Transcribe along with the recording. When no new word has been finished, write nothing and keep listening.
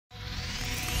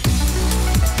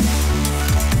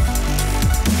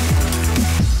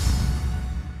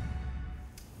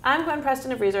I'm Gwen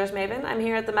Preston of Resource Maven. I'm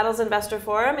here at the Metals Investor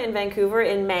Forum in Vancouver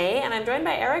in May, and I'm joined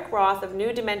by Roth of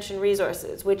New Dimension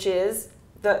Resources, which is,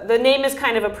 the name is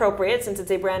kind of appropriate since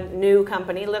it's a brand new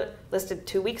company listed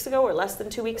 2 weeks ago or less than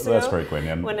 2 weeks ago. That's great, Gwen.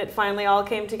 Yeah. When it finally all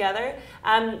came together.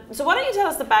 So why don't you tell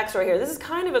us the backstory here? This is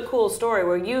kind of a cool story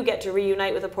where you get to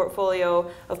reunite with a portfolio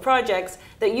of projects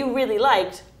that you really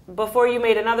liked before you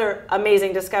made another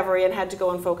amazing discovery and had to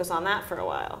go and focus on that for a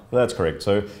while. That's correct.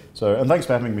 So, and thanks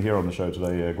for having me here on the show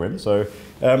today, Gwen. So,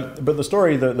 but the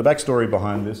story, the backstory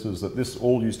behind this is that this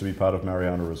all used to be part of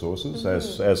Mariana Resources.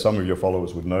 As some of your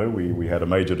followers would know, we had a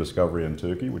major discovery in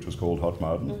Turkey, which was called Hot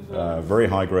Maden, very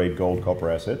high-grade gold copper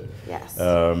asset. Yes.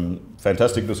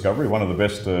 Fantastic discovery, one of the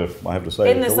best, I have to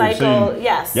say, in the cycle.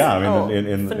 Yes. Yeah, I mean,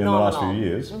 in the last few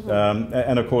years.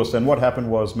 And of course, then what happened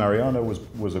was Mariana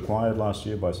was acquired last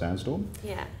year by Sandstorm.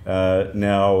 Yeah.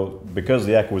 Now, because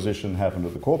the acquisition happened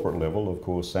at the corporate level, of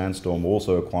course, Sandstorm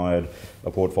also acquired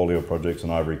a portfolio of projects on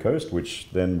Ivory Coast, which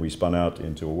then we spun out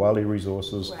into Awali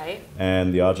Resources, right.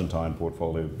 And the Argentine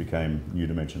portfolio became New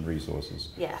Dimension Resources.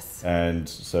 Yes. And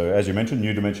so, as you mentioned,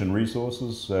 New Dimension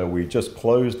Resources, we just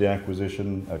closed the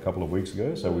acquisition a couple of weeks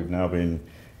ago, so we've now been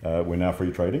we're now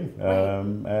free trading,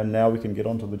 and now we can get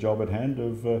on to the job at hand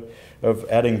of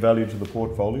adding value to the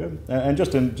portfolio. And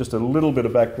just a little bit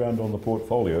of background on the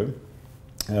portfolio.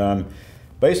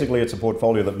 Basically, it's a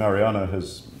portfolio that Mariana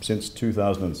has, since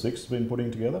 2006, been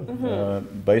putting together.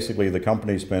 Basically, the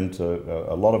company spent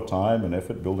a lot of time and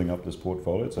effort building up this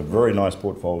portfolio. It's a very nice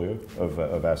portfolio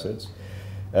of assets.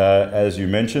 As you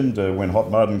mentioned, when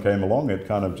Hot Maden came along, it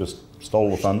kind of just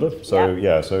stole the thunder. So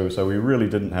yeah, so we really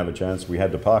didn't have a chance. We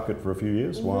had to park it for a few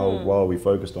years while we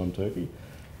focused on Turkey,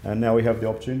 and now we have the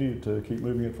opportunity to keep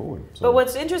moving it forward. So. But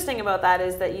what's interesting about that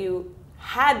is that you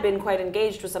had been quite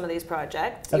engaged with some of these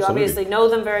projects. Absolutely. You obviously know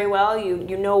them very well.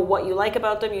 You know what you like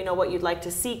about them. You know what you'd like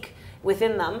to seek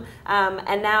within them,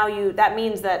 and now that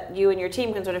means that you and your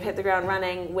team can sort of hit the ground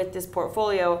running with this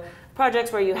portfolio.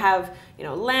 Projects where you have,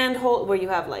 where you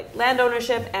have like land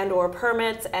ownership and or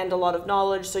permits and a lot of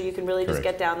knowledge, so you can really just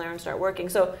get down there and start working.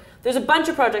 So there's a bunch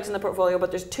of projects in the portfolio,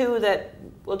 but there's two that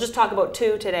we'll just talk about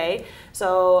two today.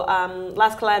 So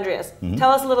Las Calandrias,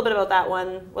 tell us a little bit about that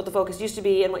one, what the focus used to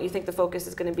be, and what you think the focus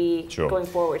is going to be going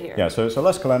forward here. Yeah, so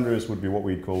Las Calandrias would be what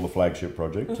we'd call the flagship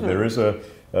project. There is a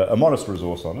modest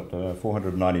resource on it,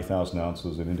 490,000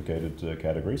 ounces in indicated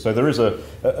category. So there is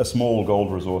a small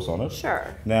gold resource on it.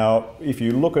 Sure. Now, if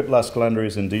you look at Las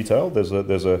Calandrias in detail, there's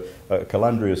a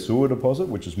Calandria sewer deposit,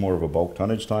 which is more of a bulk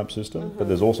tonnage type system, but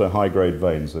there's also high-grade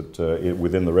veins that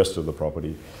within the rest of the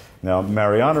property. Now,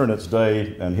 Mariana in its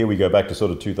day, and here we go back to sort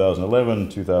of 2011,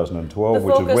 2012,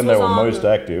 which is when they were most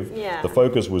active, the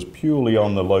focus was purely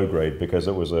on the low grade because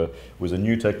it was a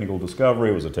new technical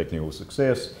discovery, it was a technical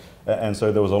success, and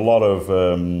so there was a lot of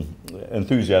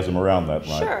enthusiasm around that,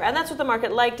 right? Sure, and that's what the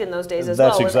market liked in those days as well.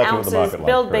 That's exactly what the market liked.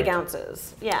 Build big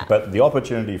ounces, yeah. But the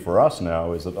opportunity for us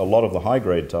now is that a lot of the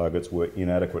high-grade targets were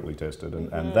inadequately tested,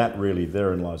 and that really,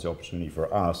 therein lies the opportunity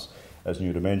for us as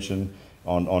New Dimension.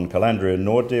 On Calandria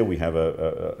Norte, we have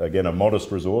again a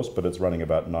modest resource, but it's running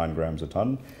about 9 grams a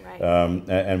ton. Right.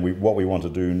 And what we want to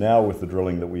do now with the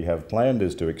drilling that we have planned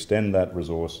is to extend that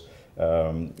resource,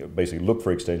 basically look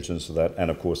for extensions to that,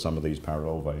 and of course some of these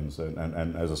parallel veins.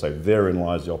 And as I say, therein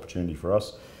lies the opportunity for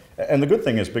us. And the good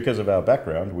thing is, because of our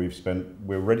background,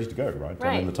 we're ready to go, right?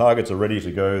 I mean, the targets are ready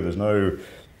to go.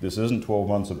 This isn't 12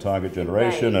 months of target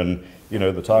generation, and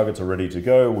the targets are ready to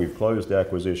go. We've closed the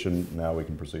acquisition. Now we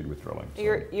can proceed with drilling.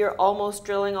 So. You're almost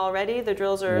drilling already. The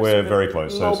drills are we're very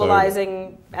close.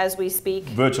 Mobilizing as we speak.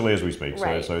 Virtually as we speak.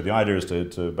 Right. So the idea is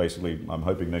to basically, I'm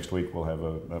hoping next week we'll have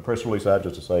a press release out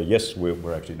just to say yes,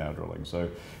 we're actually now drilling. So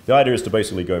the idea is to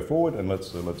basically go forward, and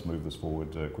let's move this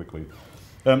forward quickly.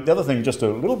 The other thing, just a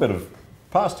little bit of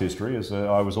past history, is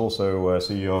I was also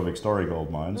CEO of Extori Gold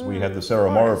Mines. We had the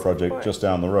Cerro Moro project just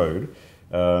down the road.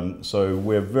 So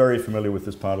we're very familiar with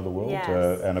this part of the world.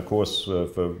 Yes. And of course,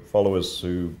 for followers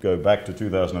who go back to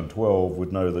 2012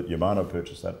 would know that Yamana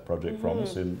purchased that project from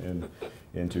us in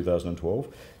 2012.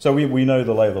 So we know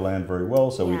the lay of the land very well.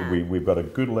 So we've got a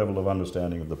good level of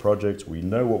understanding of the projects. We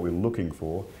know what we're looking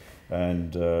for.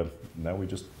 And now we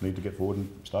just need to get forward and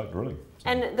start drilling. So.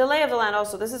 And the lay of the land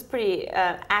also, this is pretty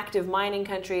active mining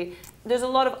country. There's a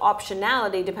lot of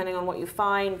optionality depending on what you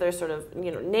find. There's sort of,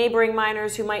 neighboring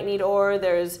miners who might need ore.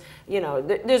 There's,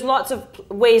 there's lots of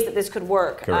ways that this could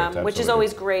work, which is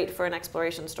always great for an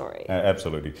exploration story.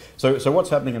 Absolutely. So what's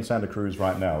happening in Santa Cruz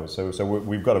right now? So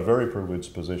we've got a very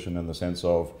privileged position in the sense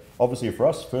of, obviously for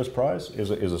us, first prize is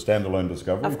a standalone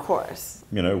discovery. Of course.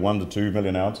 1 to 2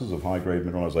 million ounces of high-grade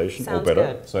mineralization Sounds or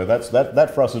better. good. So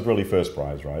that for us is really first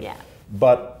prize, right? Yeah.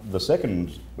 But the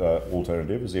second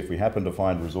alternative is if we happen to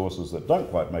find resources that don't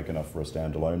quite make enough for a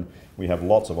standalone, we have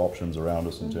lots of options around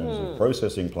us in terms of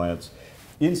processing plants.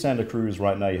 In Santa Cruz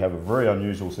right now you have a very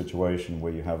unusual situation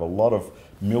where you have a lot of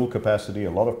mill capacity,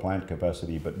 a lot of plant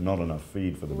capacity, but not enough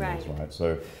feed for the mills, right?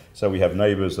 So we have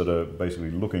neighbors that are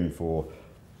basically looking for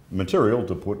material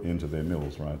to put into their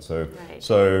mills, right?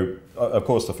 So of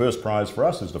course the first prize for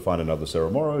us is to find another Cerro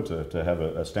Moro, to have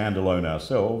a standalone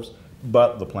ourselves,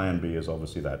 but the plan B is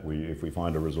obviously that if we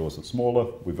find a resource that's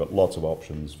smaller, we've got lots of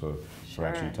options for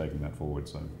actually taking that forward.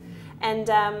 So. And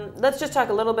let's just talk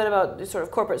a little bit about sort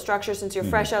of corporate structure since you're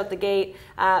fresh out the gate.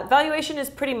 Valuation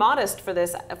is pretty modest for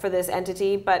this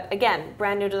entity, but again,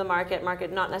 brand new to the market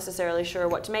not necessarily sure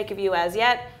what to make of you as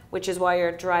yet, which is why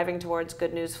you're driving towards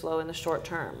good news flow in the short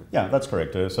term. Yeah, that's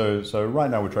correct. So right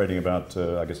now we're trading about,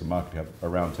 I guess the market cap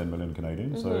around 10 million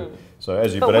Canadian. So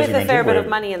as you but as you with a mentioned, fair bit of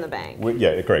money in the bank.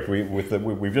 Yeah, correct.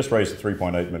 We've just raised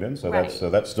 3.8 million, so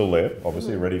that's still there,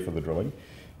 obviously ready for the drilling.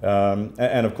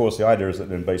 And of course the idea is that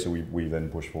then basically we then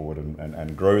push forward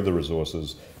and grow the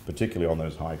resources, particularly on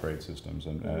those high grade systems.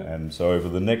 And so over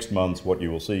the next months what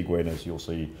you will see, Gwen, is you'll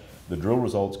see the drill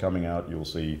results coming out, you'll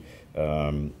see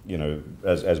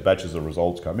as batches of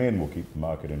results come in, we'll keep the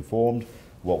market informed.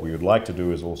 What we would like to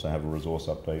do is also have a resource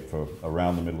update for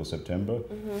around the middle of September.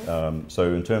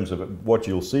 So in terms of what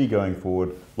you'll see going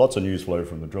forward, lots of news flow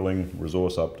from the drilling,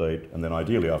 resource update, and then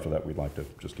ideally after that we'd like to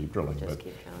just keep drilling.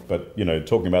 But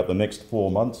talking about the next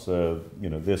 4 months, they're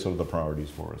sort of the priorities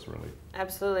for us, really.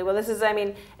 Absolutely. Well, this is, I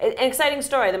mean, an exciting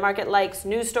story. The market likes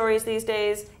news stories these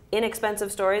days,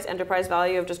 inexpensive stories. Enterprise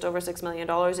value of just over $6 million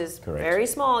is very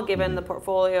small given the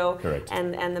portfolio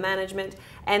and the management.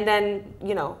 And then,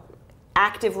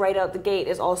 active right out the gate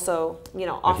is also,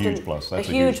 often a huge plus. That's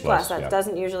a huge plus. That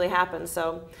doesn't usually happen.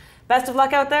 So best of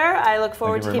luck out there. I look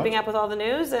forward to keeping up with all the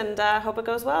news and hope it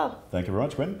goes well. Thank you very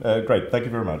much, Gwen. Great. Thank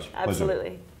you very much. Absolutely.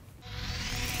 Pleasure.